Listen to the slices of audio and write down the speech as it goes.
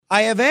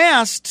I have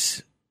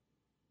asked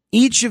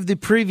each of the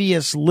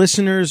previous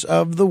listeners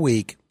of the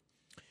week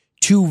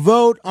to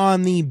vote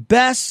on the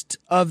best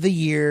of the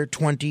year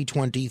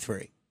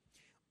 2023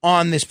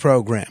 on this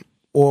program,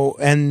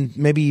 and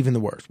maybe even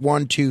the worst.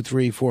 1, 2,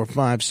 3, 4,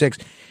 5, 6.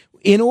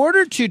 In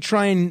order to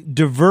try and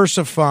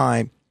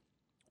diversify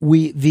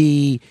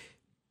the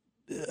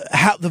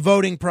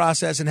voting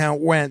process and how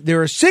it went,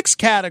 there are 6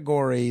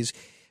 categories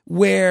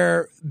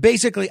where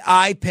basically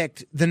I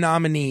picked the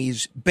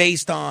nominees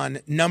based on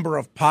number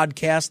of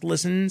podcast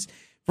listens.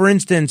 For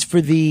instance,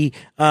 for the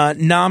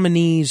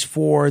nominees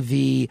for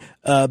the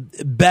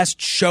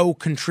best show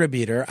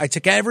contributor, I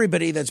took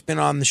everybody that's been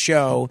on the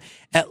show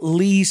at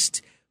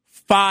least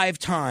 5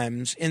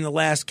 times in the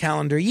last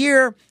calendar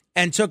year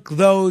and took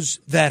those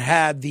that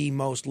had the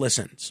most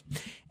listens.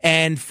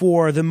 And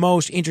for the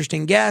most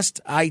interesting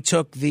guest, I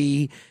took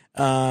the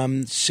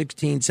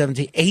 16,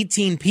 17,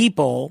 18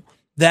 people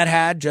that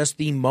had just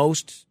the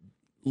most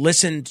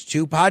listened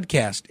to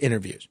podcast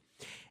interviews.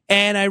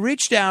 And I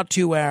reached out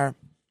to our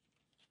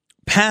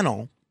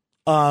panel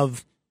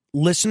of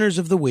listeners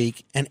of the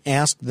week and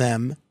asked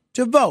them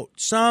to vote.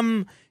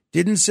 Some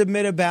didn't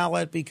submit a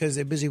ballot because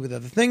they're busy with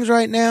other things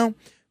right now.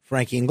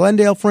 Frankie in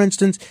Glendale, for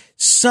instance.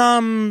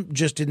 Some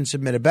just didn't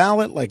submit a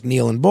ballot, like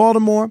Neil in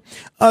Baltimore.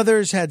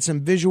 Others had some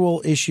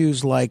visual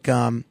issues like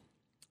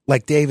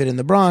David in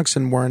the Bronx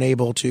and weren't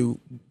able to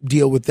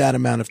deal with that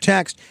amount of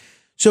text.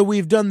 So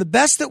we've done the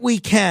best that we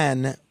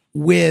can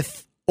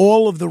with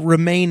all of the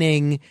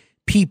remaining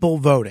people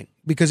voting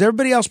because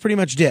everybody else pretty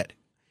much did.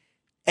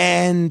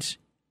 And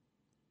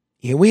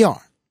here we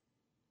are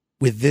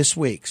with this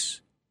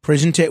week's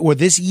presentation, or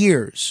this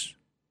year's,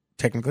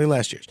 technically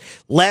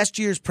last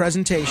year's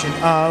presentation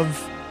of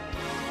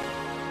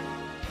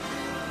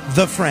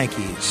the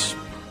Frankies.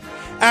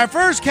 Our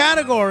first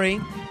category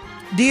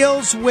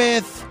deals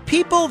with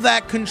people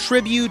that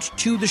contribute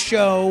to the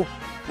show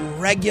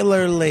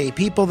regularly,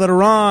 people that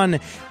are on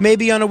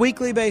maybe on a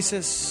weekly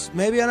basis,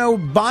 maybe on a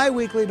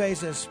bi-weekly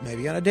basis,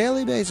 maybe on a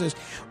daily basis,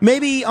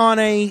 maybe on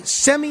a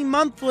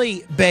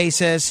semi-monthly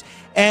basis,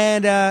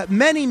 and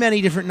many,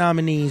 many different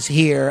nominees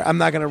here. I'm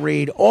not going to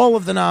read all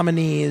of the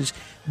nominees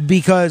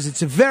because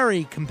it's a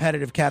very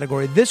competitive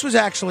category. This was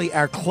actually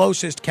our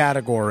closest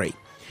category.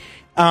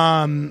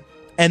 And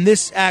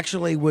this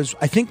actually was,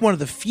 I think, one of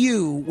the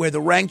few where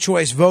the ranked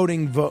choice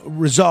voting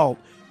result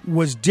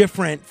was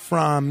different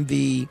from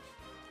the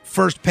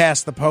first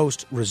past the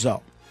post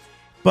result.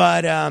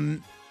 But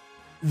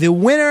the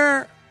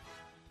winner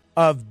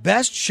of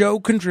Best Show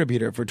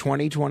Contributor for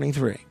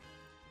 2023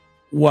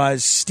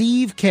 was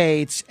Steve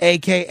Cates,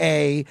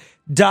 a.k.a.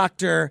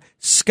 Dr.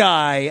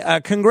 Sky.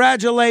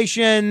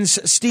 Congratulations,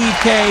 Steve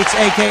Cates,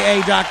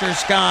 a.k.a. Dr.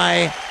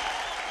 Sky.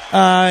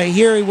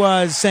 Here he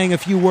was saying a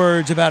few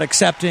words about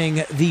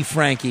accepting the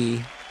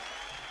Frankie.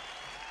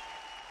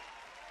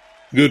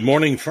 Good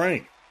morning,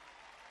 Frank.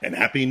 And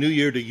Happy New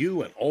Year to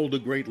you and all the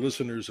great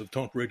listeners of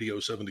Talk Radio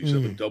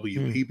 77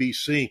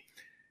 WABC.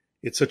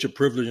 It's such a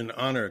privilege and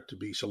honor to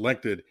be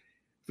selected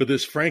for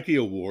this Franky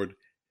Award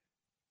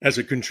as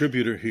a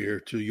contributor here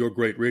to your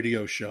great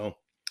radio show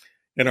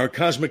and our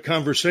cosmic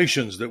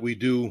conversations that we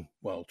do,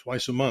 well,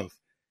 twice a month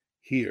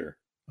here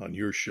on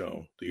your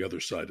show, The Other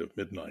Side of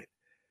Midnight.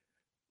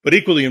 But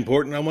equally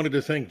important, I wanted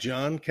to thank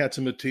John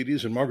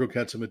Katsimatidis and Margot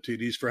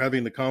Katsimatidis for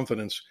having the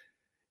confidence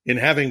in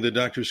having the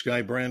Dr.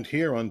 Sky brand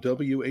here on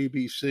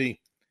WABC,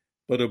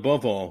 but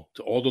above all,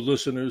 to all the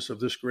listeners of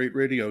this great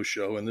radio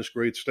show and this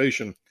great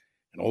station,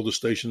 and all the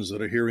stations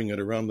that are hearing it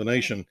around the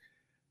nation,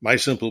 my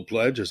simple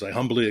pledge, as I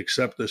humbly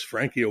accept this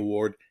Franky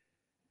Award,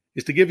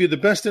 is to give you the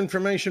best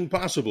information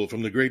possible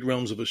from the great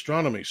realms of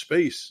astronomy,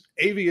 space,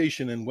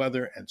 aviation, and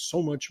weather, and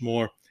so much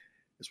more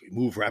as we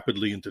move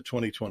rapidly into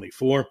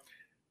 2024.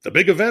 The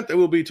big event that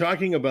we'll be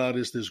talking about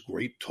is this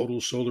great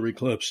total solar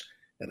eclipse,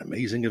 an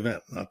amazing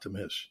event not to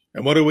miss.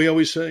 And what do we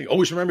always say?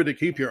 Always remember to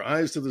keep your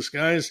eyes to the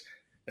skies.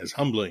 As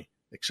humbly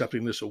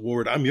accepting this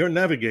award, I'm your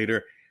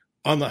navigator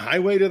on the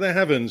highway to the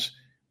heavens,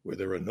 where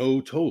there are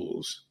no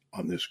tolls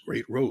on this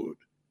great road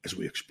as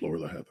we explore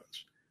the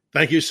heavens.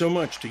 Thank you so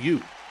much to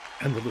you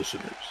and the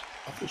listeners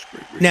of this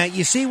great radio. Now,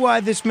 you see why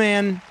this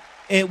man,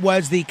 it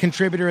was the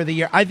contributor of the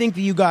year. I think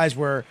that you guys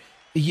were,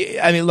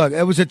 I mean, look,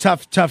 it was a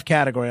tough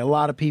category. A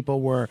lot of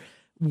people were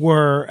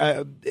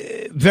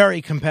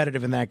very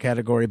competitive in that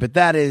category, but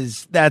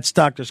that's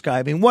Dr. Sky.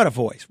 I mean, what a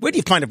voice. Where do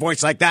you find a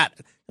voice like that?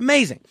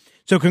 Amazing.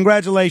 So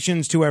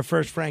congratulations to our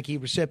first Frankie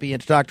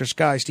recipient, Dr.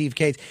 Sky, Steve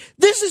Cates.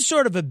 This is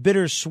sort of a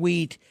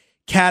bittersweet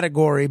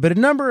category, but a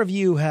number of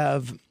you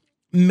have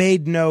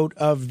made note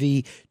of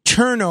the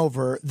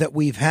turnover that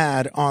we've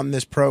had on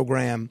this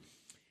program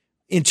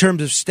in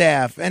terms of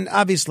staff. And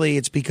obviously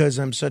it's because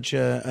I'm such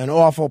an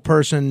awful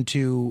person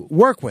to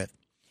work with.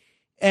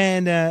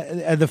 And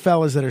the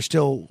fellas that are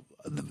still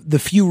the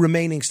few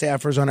remaining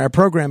staffers on our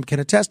program can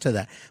attest to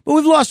that. But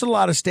we've lost a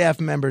lot of staff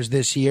members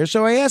this year.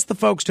 So I asked the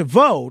folks to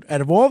vote out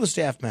of all the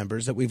staff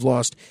members that we've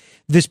lost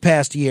this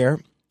past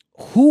year,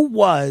 who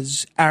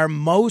was our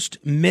most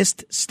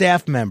missed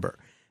staff member?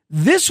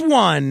 This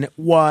one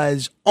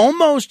was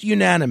almost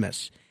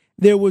unanimous.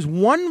 there was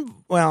one,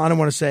 well, I don't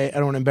want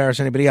to embarrass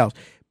anybody else,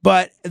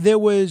 but there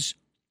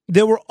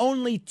were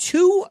only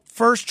 2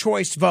 first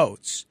choice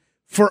votes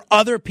for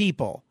other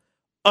people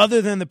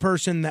other than the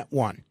person that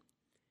won.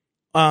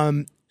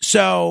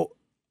 So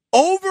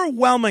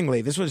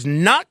overwhelmingly, this was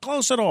not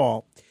close at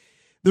all.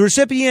 The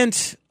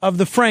recipient of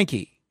the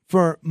Frankie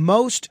for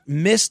most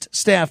missed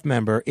staff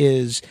member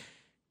is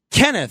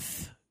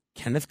Kenneth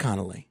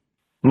Connolly.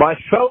 My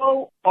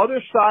fellow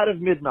Other Side of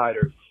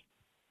Midnighters,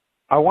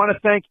 I want to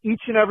thank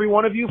each and every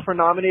one of you for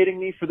nominating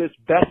me for this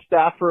Best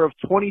Staffer of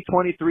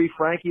 2023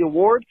 Franky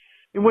Award,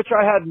 in which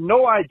I had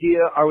no idea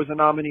I was a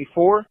nominee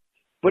for,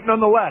 but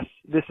nonetheless,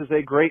 this is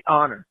a great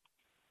honor.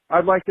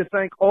 I'd like to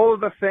thank all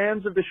of the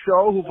fans of the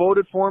show who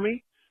voted for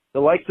me, the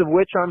likes of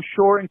which I'm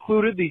sure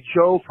included the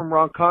Joe from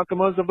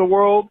Ronkonkomas of the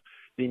world,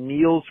 the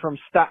Neils from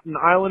Staten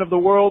Island of the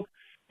world,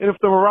 and if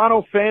the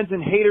Morano fans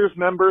and haters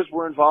members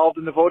were involved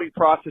in the voting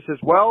process as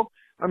well,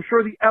 I'm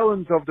sure the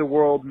Ellens of the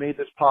world made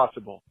this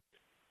possible.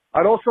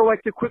 I'd also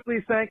like to quickly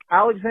thank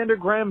Alexander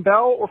Graham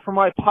Bell, or for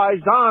my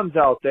paisans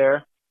out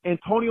there,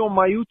 Antonio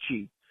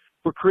Maiucci,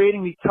 for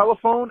creating the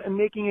telephone and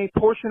making a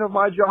portion of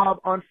my job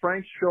on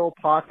Frank's show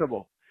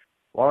possible.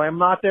 While I'm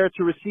not there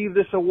to receive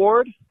this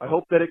award, I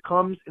hope that it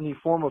comes in the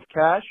form of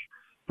cash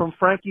from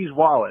Frankie's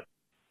wallet.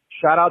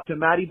 Shout out to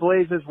Matty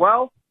Blaze as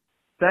well.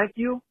 Thank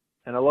you,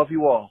 and I love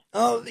you all.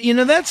 Oh,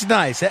 that's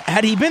nice.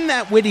 Had he been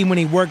that witty when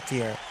he worked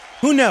here,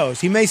 who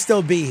knows? He may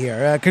still be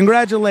here.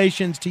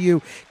 Congratulations to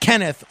you,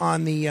 Kenneth,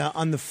 on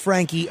the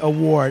Franky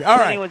Award. All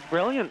right. It was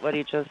brilliant what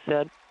he just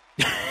said.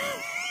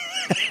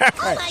 Right.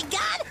 Oh my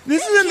God!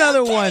 This is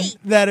another one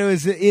that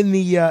was in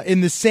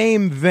the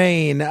same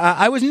vein.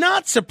 I was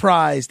not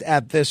surprised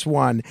at this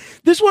one.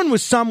 This one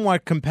was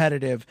somewhat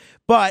competitive,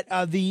 but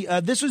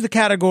this was the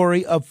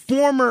category of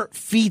former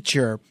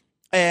feature.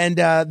 And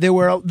there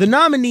were the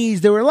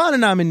nominees. There were a lot of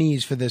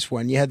nominees for this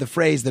one. You had The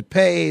Phrase That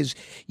Pays.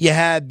 You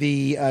had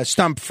the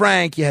Stump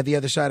Frank. You had The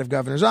Other Side of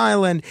Governor's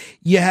Island.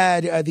 You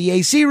had the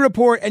AC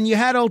Report, and you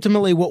had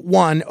ultimately what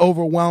won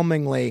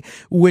overwhelmingly,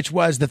 which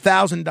was the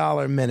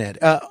 $1,000 Minute.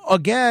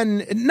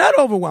 Again, not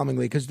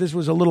overwhelmingly because this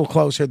was a little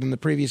closer than the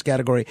previous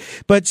category,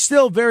 but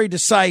still very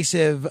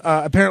decisive.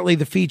 Apparently,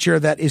 the feature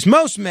that is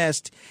most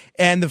missed,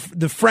 and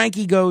the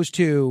Frankie goes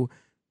to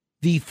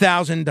the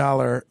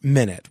 $1,000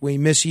 Minute. We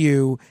miss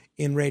you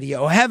in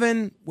radio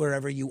heaven,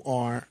 wherever you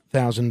are.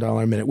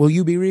 $1,000 Minute. Will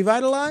you be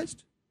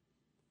revitalized?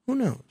 Who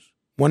knows?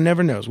 One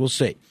never knows. We'll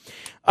see.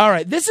 All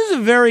right. This is a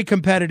very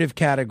competitive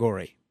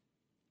category.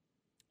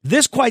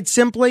 This, quite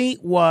simply,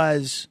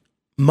 was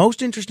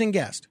most interesting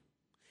guest.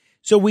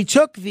 So we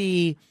took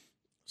the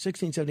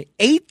 16, 17,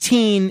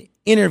 18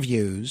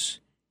 interviews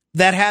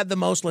that had the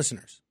most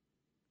listeners,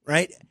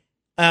 right?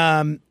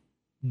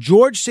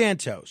 George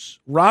Santos,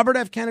 Robert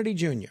F. Kennedy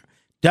Jr.,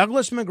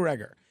 Douglas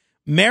McGregor,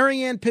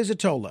 Marianne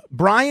Pizzatola,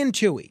 Brian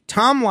Toohey,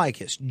 Tom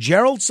Likas,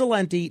 Gerald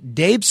Celente,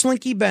 Dave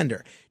Slinky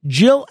Bender,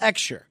 Jill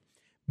Excher,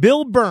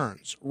 Bill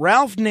Burns,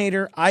 Ralph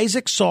Nader,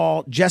 Isaac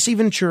Saul, Jesse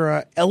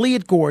Ventura,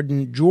 Elliot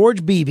Gordon,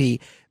 George Beebe,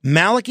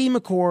 Malachi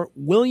McCord,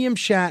 William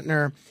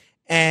Shatner,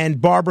 and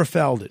Barbara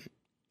Feldon.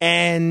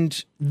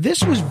 And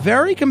this was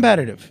very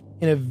competitive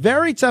in a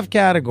very tough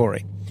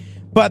category.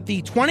 But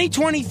the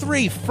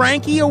 2023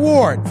 Franky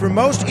Award for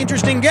Most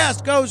Interesting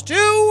Guest goes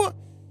to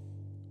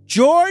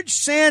George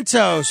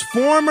Santos,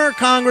 former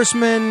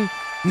congressman,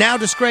 now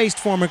disgraced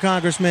former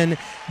congressman,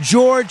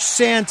 George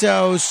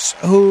Santos,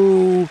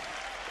 who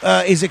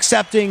is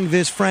accepting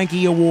this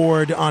Franky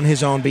Award on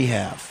his own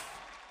behalf.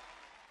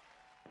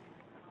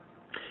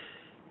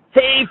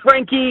 Hey,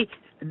 Frankie,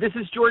 this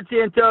is George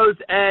Santos,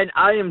 and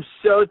I am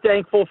so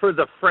thankful for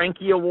the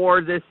Franky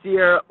Award this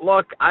year.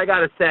 Look, I got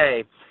to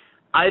say,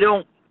 I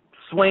don't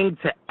swing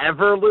to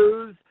ever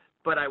lose,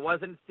 but I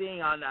wasn't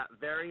seeing on that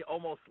very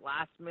almost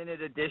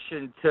last-minute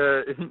addition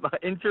to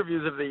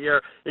interviews of the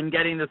year in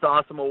getting this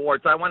awesome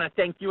award. So I want to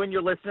thank you and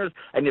your listeners.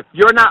 And if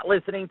you're not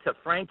listening to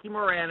Franky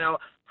Morano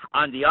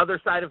on the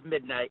other side of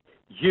midnight,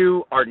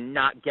 you are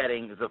not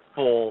getting the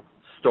full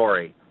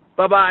story.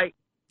 Bye-bye.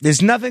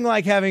 There's nothing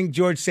like having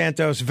George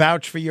Santos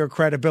vouch for your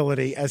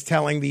credibility as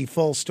telling the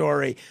full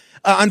story.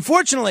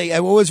 Unfortunately,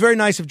 it was very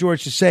nice of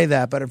George to say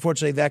that, but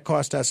unfortunately that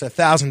cost us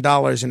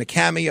 $1,000 in a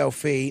cameo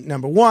fee,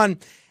 number one.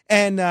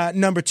 And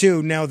number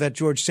two, now that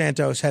George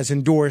Santos has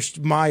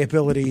endorsed my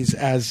abilities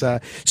as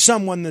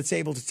someone that's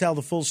able to tell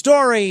the full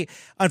story,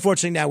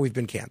 unfortunately now we've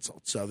been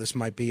canceled. So this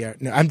might be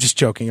no, I'm just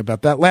joking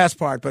about that last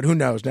part, but who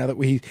knows? Now that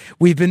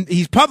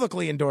he's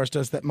publicly endorsed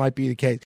us, that might be the case.